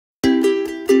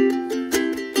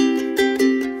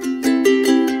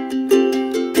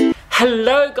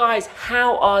guys,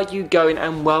 how are you going,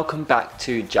 and welcome back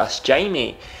to Just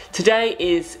Jamie. Today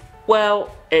is,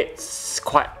 well, it's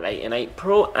quite late in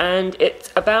April and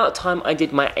it's about time I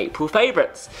did my April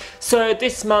favourites. So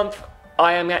this month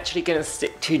I am actually going to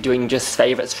stick to doing just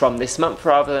favourites from this month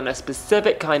rather than a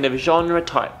specific kind of genre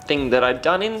type thing that I've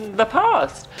done in the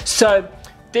past. So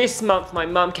this month my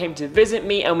mum came to visit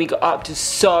me and we got up to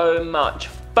so much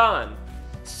fun.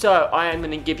 So I am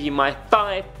going to give you my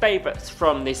 5 favourites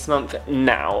from this month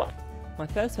now. My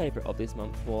first favourite of this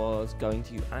month was going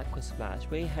to Aqua Splash.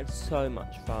 We had so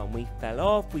much fun. We fell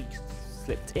off, we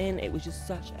slipped in. It was just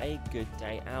such a good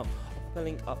day out. I'll put a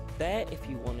link up there if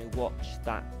you want to watch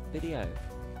that video.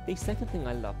 The second thing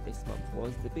I loved this month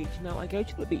was the beach. Now, I go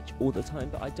to the beach all the time,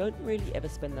 but I don't really ever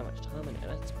spend that much time on it.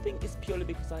 And I think it's purely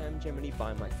because I am generally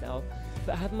by myself.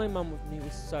 But having my mum with me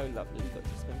was so lovely. We got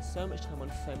to spend so much time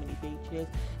on so many beaches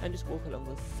and just walk along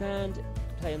the sand,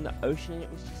 play in the ocean, and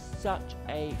it was just such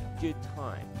a good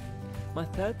time. My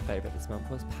third favourite this month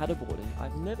was paddleboarding.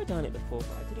 I've never done it before,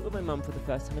 but I did it with my mum for the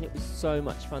first time and it was so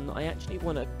much fun that I actually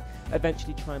want to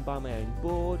eventually try and buy my own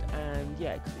board, and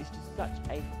yeah, because it's just such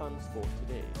a fun sport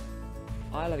to do.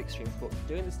 I love extreme sports.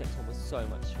 Doing this next one was so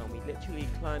much fun. We literally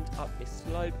climbed up this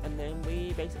slope and then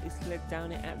we basically slid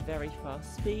down it at very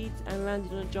fast speeds and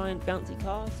landed on a giant bouncy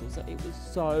castle, so it was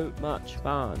so much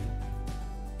fun.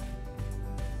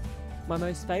 My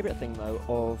most favourite thing though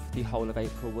of the whole of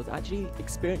April was actually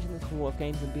experiencing the CommonWealth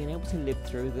Games and being able to live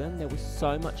through them. There was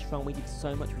so much fun. We did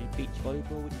so much. We did beach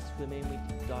volleyball, we did swimming, we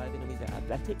did diving, and we did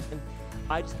athletics, and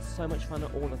I just had so much fun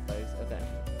at all of those events.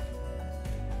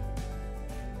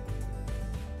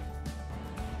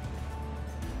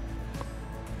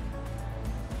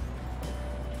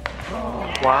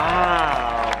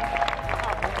 Wow!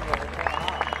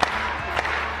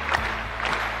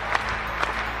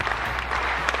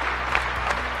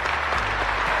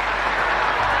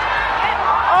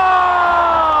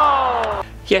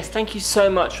 Yes, thank you so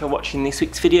much for watching this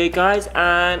week's video, guys,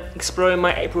 and exploring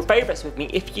my April favourites with me.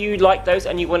 If you like those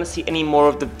and you want to see any more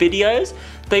of the videos,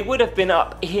 they would have been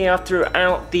up here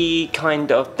throughout the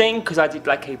kind of thing, because I did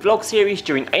like a vlog series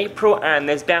during April, and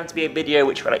there's bound to be a video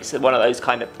which relates to one of those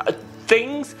kind of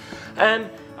things.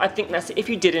 I think that's it. If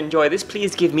you did enjoy this,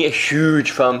 please give me a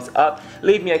huge thumbs up.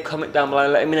 Leave me a comment down below,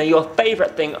 letting me know your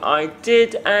favourite thing I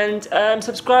did, and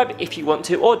subscribe if you want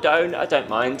to, or don't, I don't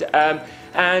mind.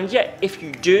 And yeah, if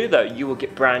you do though, you will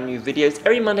get brand new videos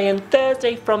every Monday and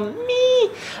Thursday from me.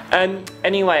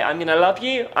 Anyway, I'm gonna love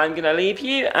you, I'm gonna leave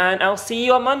you, and I'll see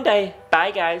you on Monday.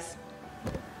 Bye guys.